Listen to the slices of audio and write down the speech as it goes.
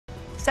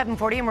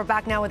7:40, and we're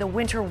back now with a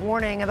winter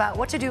warning about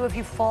what to do if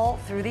you fall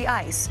through the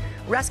ice.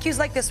 Rescues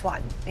like this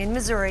one in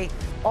Missouri,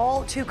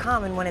 all too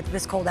common when it's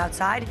this cold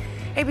outside.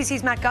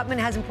 ABC's Matt Gutman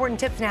has important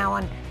tips now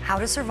on how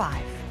to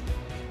survive.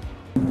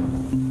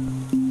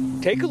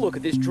 Take a look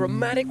at this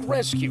dramatic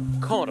rescue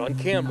caught on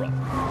camera.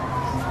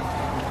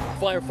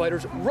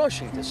 Firefighters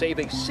rushing to save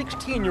a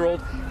 16-year-old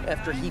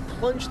after he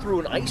plunged through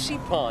an icy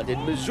pond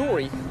in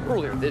Missouri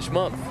earlier this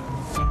month.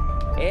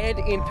 And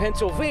in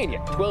Pennsylvania,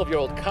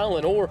 12-year-old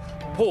Colin Orr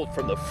pulled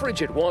from the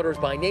frigid waters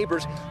by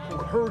neighbors who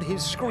heard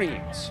his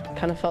screams.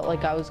 Kind of felt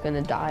like I was going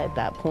to die at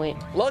that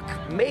point. Luck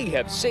may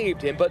have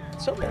saved him, but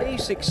some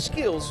basic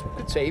skills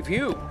could save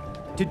you.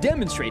 To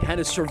demonstrate how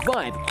to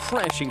survive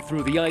crashing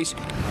through the ice,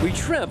 we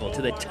travel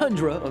to the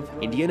tundra of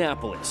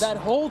Indianapolis. That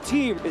whole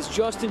team is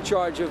just in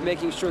charge of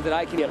making sure that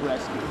I can get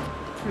rescued.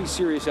 Pretty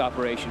serious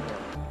operation.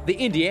 The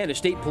Indiana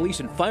State Police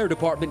and Fire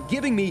Department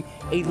giving me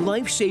a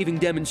life-saving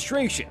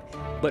demonstration.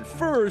 But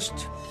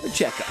first, a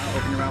checkup.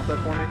 Open your mouth up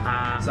for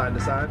me. Side to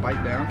side.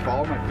 Bite down.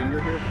 Follow my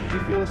finger here. Do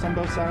you feel this on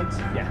both sides?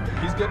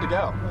 Yeah. He's good to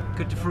go.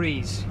 Good to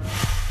freeze.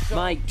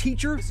 My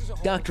teacher,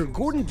 Dr.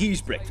 Gordon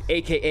Giesbrecht,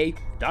 a.k.a.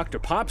 Dr.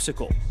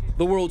 Popsicle,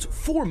 the world's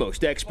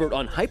foremost expert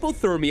on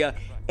hypothermia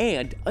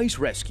and ice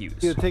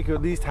rescues. It would take you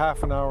at least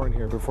half an hour in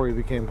here before you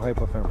became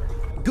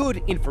hypothermic.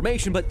 Good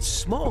information, but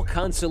small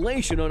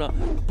consolation on a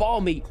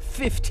balmy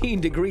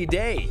 15-degree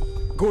day.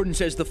 Gordon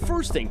says the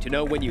first thing to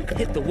know when you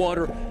hit the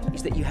water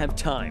is that you have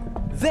time.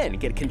 Then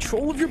get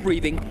control of your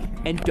breathing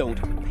and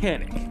don't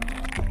panic.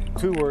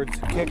 2 words,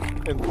 kick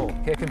and pull.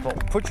 Kick and pull.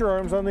 Put your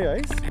arms on the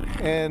ice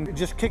and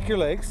just kick your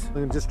legs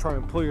and just try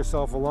and pull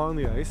yourself along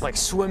the ice. Like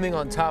swimming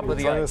on top of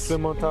the Trying to ice.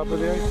 swim on top of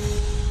the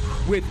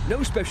ice. With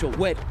no special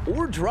wet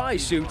or dry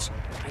suits,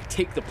 I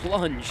take the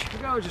plunge.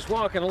 I was just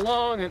walking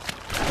along and...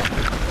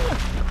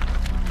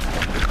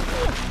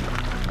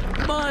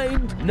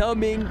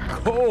 Mind-numbing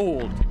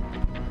cold.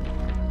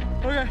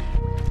 Okay.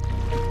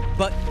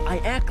 But I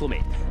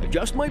acclimate,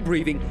 adjust my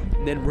breathing,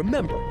 and then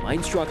remember my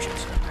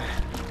instructions.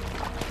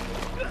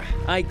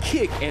 I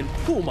kick and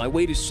pull my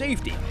way to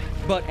safety,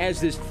 but as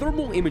this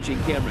thermal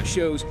imaging camera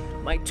shows,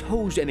 my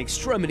toes and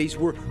extremities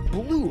were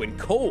blue and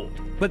cold.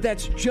 But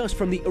that's just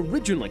from the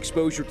original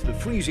exposure to the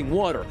freezing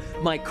water.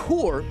 My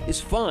core is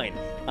fine.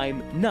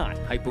 I'm not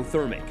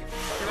hypothermic.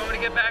 You want me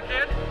to get back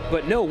in?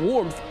 But no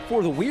warmth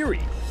for the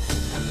weary.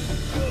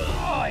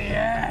 Oh,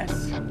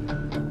 yes.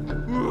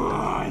 Oh,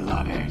 I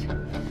love it.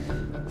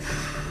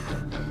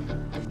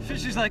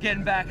 This is like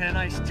getting back in a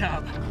nice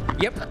tub.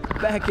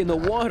 Yep, back in the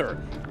water.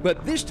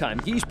 But this time,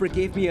 Giesbrecht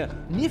gave me a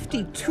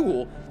nifty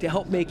tool to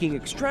help making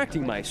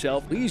extracting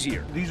myself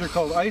easier. These are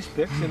called ice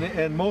picks,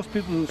 and most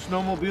people who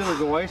snowmobile or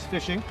go ice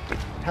fishing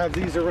have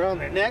these around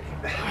their neck.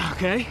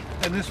 Okay.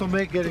 And this will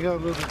make getting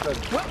out a little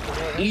bit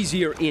better.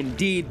 Easier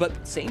indeed,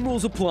 but same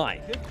rules apply.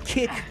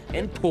 Kick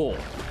and pull.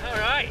 All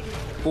right.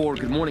 For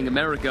Good Morning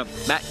America,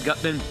 Matt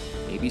Gutman,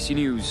 ABC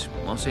News,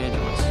 Los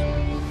Angeles.